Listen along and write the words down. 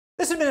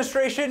This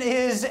administration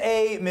is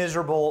a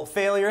miserable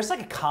failure. It's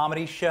like a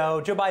comedy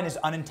show. Joe Biden is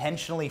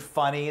unintentionally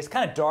funny. It's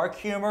kind of dark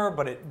humor,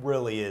 but it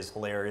really is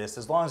hilarious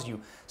as long as you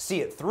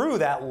see it through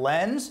that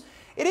lens.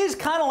 It is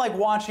kind of like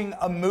watching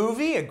a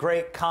movie, a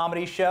great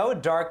comedy show, a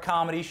dark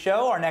comedy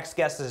show. Our next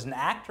guest is an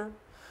actor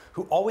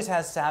who always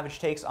has savage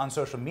takes on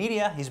social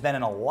media. He's been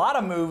in a lot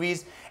of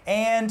movies,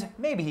 and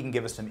maybe he can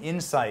give us some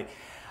insight.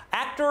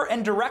 Actor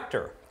and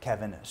director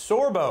Kevin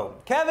Sorbo.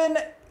 Kevin,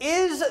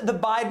 is the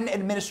Biden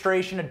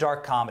administration a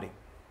dark comedy?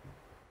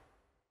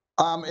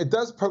 It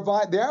does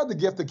provide, they are the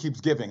gift that keeps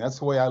giving. That's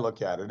the way I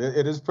look at it.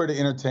 It is pretty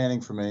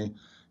entertaining for me.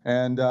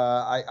 And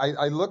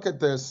I look at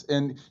this,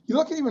 and you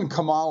look at even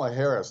Kamala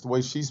Harris, the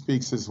way she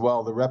speaks as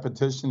well, the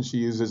repetition she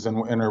uses in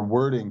her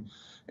wording.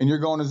 And you're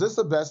going, is this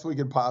the best we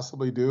could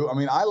possibly do? I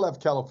mean, I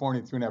left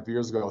California 3.5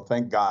 years ago,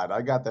 thank God.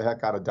 I got the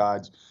heck out of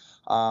Dodge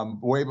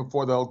way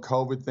before the old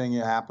COVID thing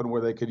happened,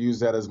 where they could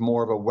use that as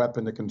more of a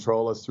weapon to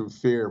control us through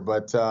fear.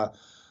 But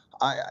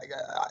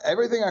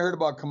everything I heard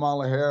about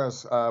Kamala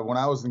Harris when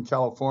I was in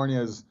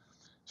California is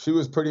she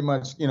was pretty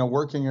much,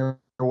 working her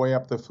way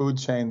up the food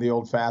chain the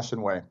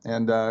old-fashioned way.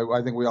 And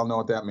I think we all know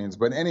what that means.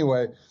 But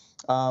anyway,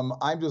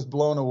 I'm just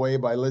blown away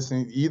by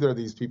listening to either of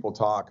these people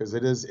talk, because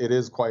it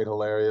is quite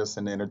hilarious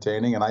and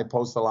entertaining. And I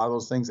post a lot of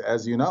those things,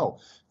 as you know.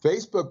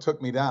 Facebook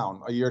took me down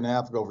 1.5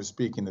 years ago for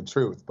speaking the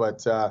truth.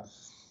 But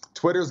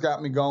Twitter's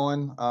got me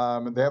going.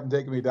 They haven't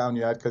taken me down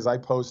yet because I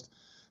post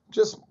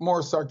just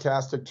more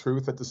sarcastic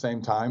truth at the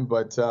same time.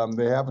 But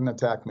they haven't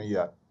attacked me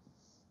yet.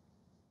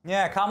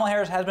 Yeah, Kamala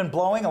Harris has been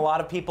blowing a lot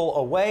of people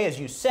away, as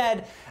you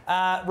said,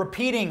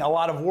 repeating a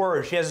lot of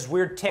words. She has this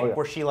weird tick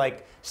where she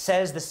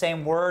says the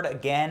same word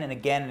again and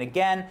again and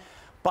again.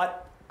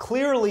 But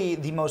clearly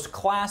the most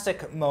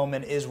classic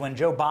moment is when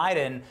Joe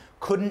Biden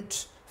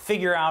couldn't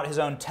figure out his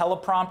own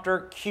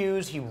teleprompter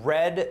cues. He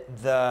read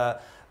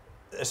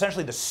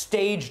essentially the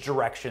stage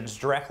directions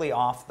directly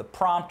off the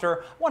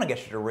prompter. I want to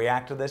get you to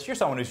react to this. You're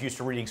someone who's used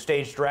to reading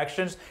stage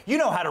directions. You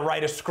know how to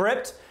write a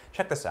script.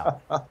 Check this out.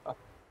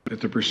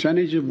 That the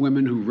percentage of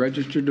women who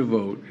register to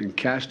vote and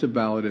cast a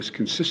ballot is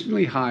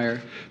consistently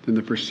higher than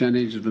the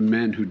percentage of the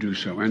men who do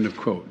so. End of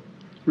quote.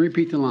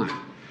 Repeat the line.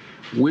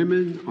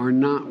 Women are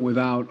not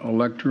without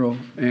electoral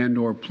and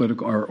or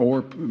political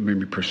or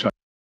maybe precise.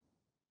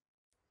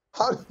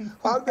 Have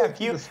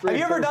you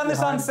ever done this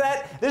on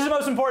set? This is the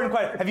most important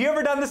question. Have you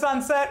ever done this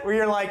on set where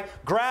you're like,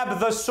 grab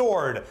the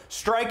sword,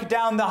 strike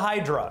down the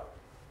Hydra?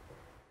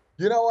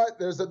 You know what?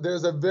 There's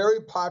a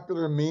very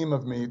popular meme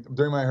of me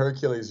during my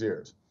Hercules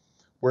years,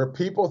 where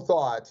people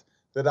thought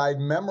that I'd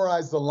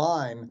memorized the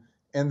line,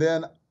 and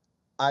then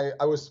I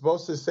was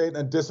supposed to say it in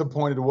a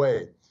disappointed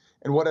way.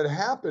 And what had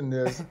happened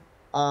is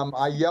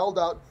I yelled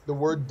out the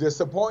word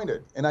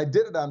disappointed, and I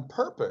did it on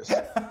purpose.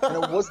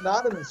 And it was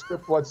not in the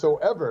script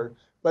whatsoever,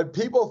 but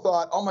people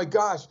thought, oh my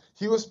gosh,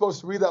 he was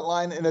supposed to read that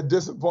line in a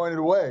disappointed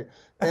way.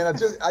 And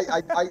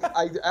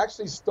I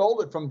actually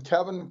stole it from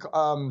Kevin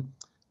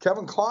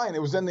Kline.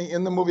 It was in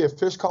the movie A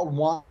Fish Called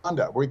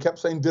Wanda, where he kept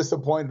saying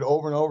disappointed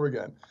over and over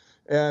again.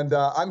 And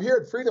I'm here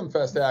at Freedom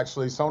Fest,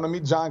 actually, so I'm going to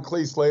meet John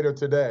Cleese later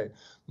today.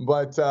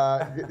 But,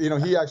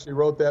 he actually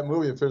wrote that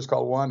movie, A Fish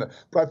Called Wanda.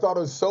 But I thought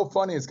it was so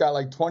funny. It's got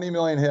like 20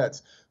 million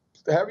hits.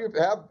 Have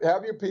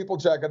your people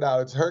check it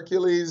out. It's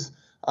Hercules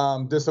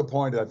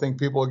Disappointed. I think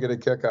people will get a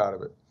kick out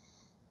of it.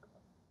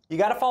 You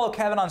got to follow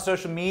Kevin on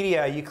social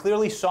media. You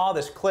clearly saw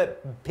this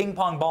clip ping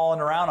pong balling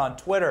around on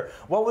Twitter.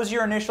 What was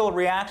your initial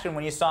reaction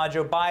when you saw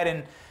Joe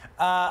Biden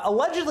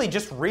allegedly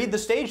just read the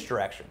stage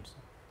directions?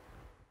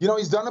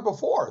 He's done it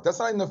before. That's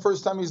not even the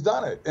first time he's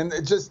done it. And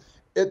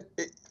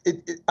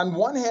it on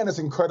one hand, it's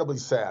incredibly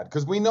sad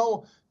because we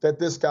know that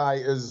this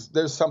guy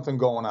there's something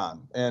going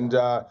on, and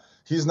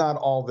he's not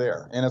all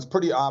there. And it's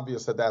pretty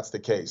obvious that that's the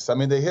case. I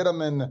mean, they hit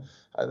him in,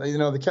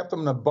 they kept him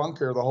in a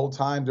bunker the whole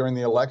time during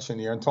the election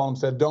year and told him,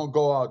 said, don't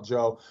go out,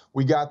 Joe.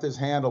 We got this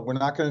handled. We're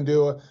not going to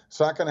do it. It's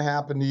not going to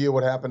happen to you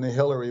what happened to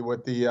Hillary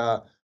with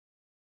the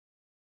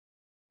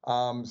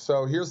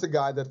so here's the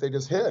guy that they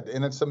just hid.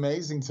 And it's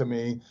amazing to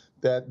me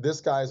that this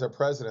guy is our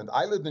president.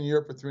 I lived in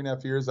Europe for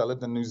 3.5 years. I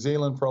lived in New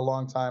Zealand for a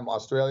long time,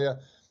 Australia.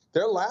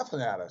 They're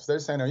laughing at us. They're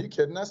saying, are you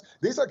kidding us?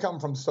 These are coming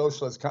from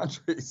socialist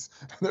countries.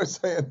 They're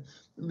saying,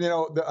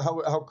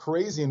 how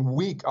crazy and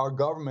weak our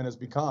government has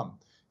become.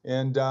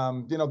 And,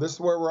 this is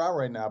where we're at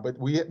right now. But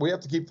we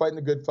have to keep fighting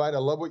the good fight. I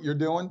love what you're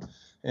doing.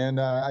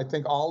 And I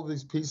think all of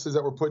these pieces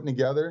that we're putting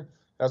together,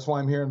 that's why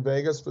I'm here in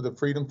Vegas for the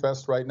Freedom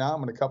Fest right now.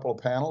 I'm in a couple of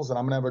panels, and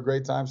I'm going to have a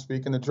great time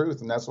speaking the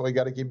truth. And that's what we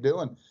got to keep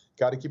doing.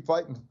 Got to keep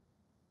fighting.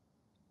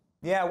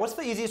 Yeah, what's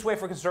the easiest way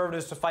for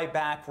conservatives to fight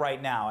back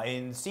right now?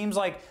 It seems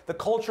like the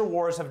culture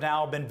wars have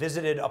now been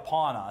visited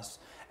upon us,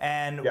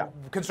 and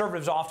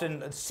conservatives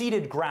often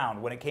ceded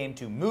ground when it came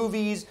to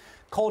movies,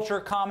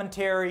 culture,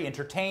 commentary,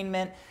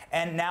 entertainment,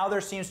 and now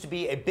there seems to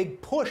be a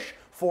big push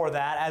for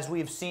that as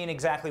we've seen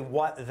exactly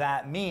what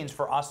that means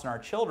for us and our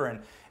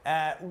children.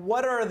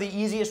 What are the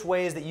easiest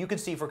ways that you can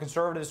see for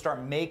conservatives to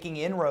start making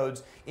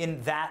inroads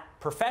in that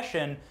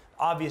profession?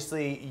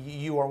 Obviously,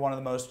 you are one of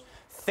the most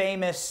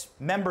famous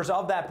members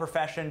of that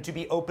profession to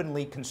be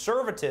openly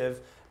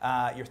conservative.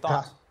 Your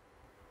thoughts?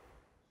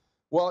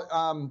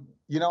 Well,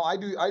 you know, I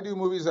do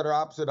movies that are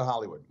opposite of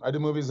Hollywood. I do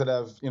movies that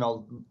have, you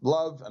know,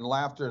 love and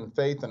laughter and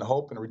faith and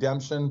hope and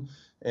redemption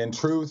and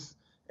truth.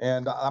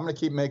 And I'm going to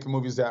keep making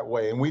movies that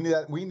way. And we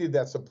need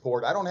that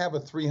support. I don't have a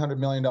 $300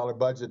 million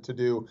budget to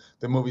do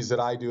the movies that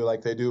I do,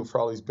 like they do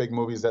for all these big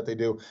movies that they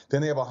do.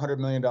 Then they have $100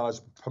 million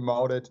to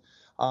promote it.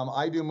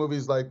 I do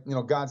movies like, you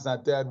know, God's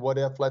Not Dead, What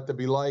If, Let There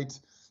Be Light.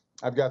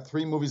 I've got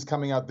 3 movies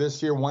coming out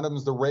this year. One of them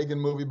is the Reagan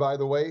movie, by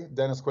the way.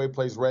 Dennis Quaid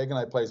plays Reagan.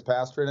 I play his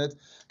pastor in it.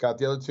 Got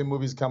the other 2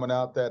 movies coming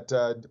out that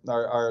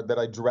that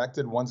I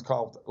directed. One's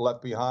called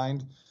Left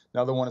Behind.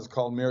 Another one is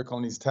called Miracle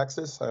in East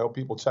Texas. I hope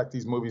people check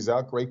these movies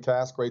out. Great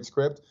cast, great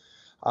script.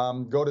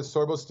 Go to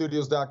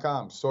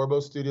sorbostudios.com,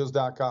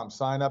 sorbostudios.com.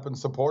 Sign up and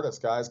support us,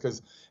 guys,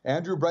 because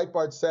Andrew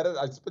Breitbart said it.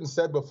 It's been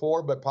said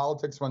before, but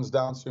politics runs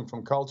downstream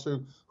from culture.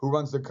 Who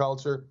runs the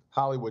culture?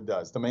 Hollywood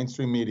does. The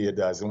mainstream media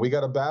does. And we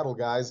got a battle,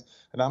 guys.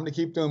 And I'm going to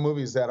keep doing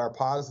movies that are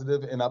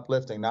positive and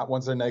uplifting, not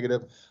ones that are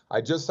negative.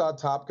 I just saw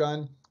Top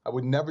Gun. I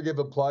would never give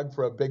a plug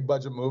for a big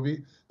budget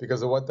movie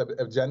because of what the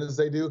agendas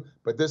they do,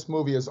 but this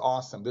movie is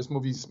awesome. This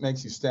movie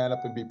makes you stand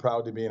up and be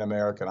proud to be an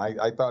American.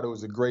 I thought it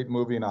was a great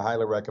movie, and I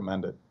highly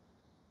recommend it.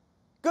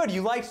 Good. Do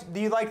you like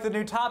the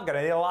new Top Gun?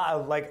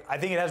 I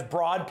think it has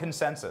broad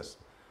consensus.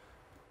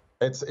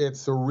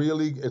 It's a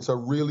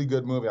really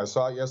good movie. I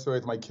saw it yesterday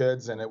with my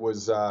kids, and it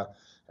was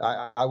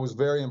I was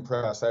very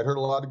impressed. I heard a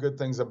lot of good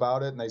things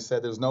about it, and they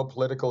said there's no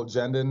political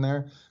agenda in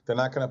there. They're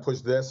not going to push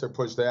this or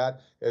push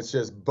that. It's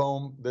just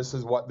boom. This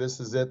is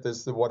it.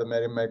 This is what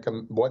made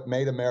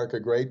America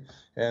great.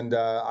 And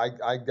I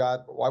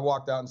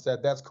walked out and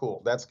said, that's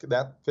cool.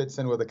 That fits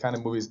in with the kind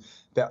of movies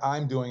that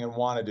I'm doing and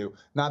want to do.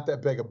 Not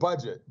that big a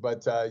budget,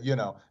 but you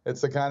know,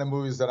 it's the kind of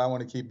movies that I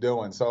want to keep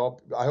doing.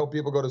 So I hope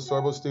people go to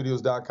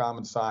sorbostudios.com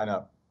and sign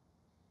up.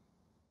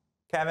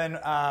 Kevin,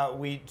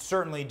 we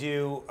certainly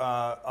do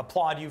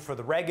applaud you for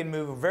the Reagan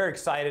movie. We're very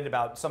excited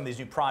about some of these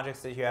new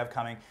projects that you have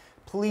coming.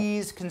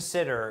 Please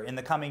consider in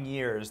the coming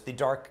years the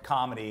dark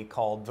comedy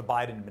called The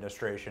Biden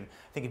Administration.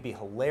 I think it'd be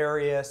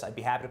hilarious. I'd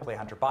be happy to play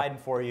Hunter Biden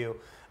for you.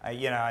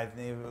 You know,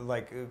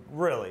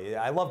 really,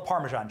 I love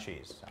Parmesan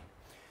cheese. So.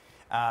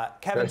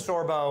 Kevin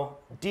Sorbo,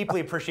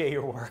 deeply appreciate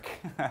your work.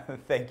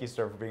 Thank you,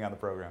 sir, for being on the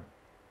program.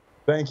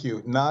 Thank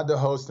you. Nod to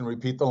host and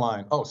repeat the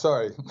line. Oh,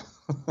 sorry.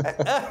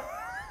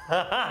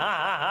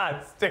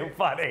 It's too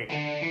funny.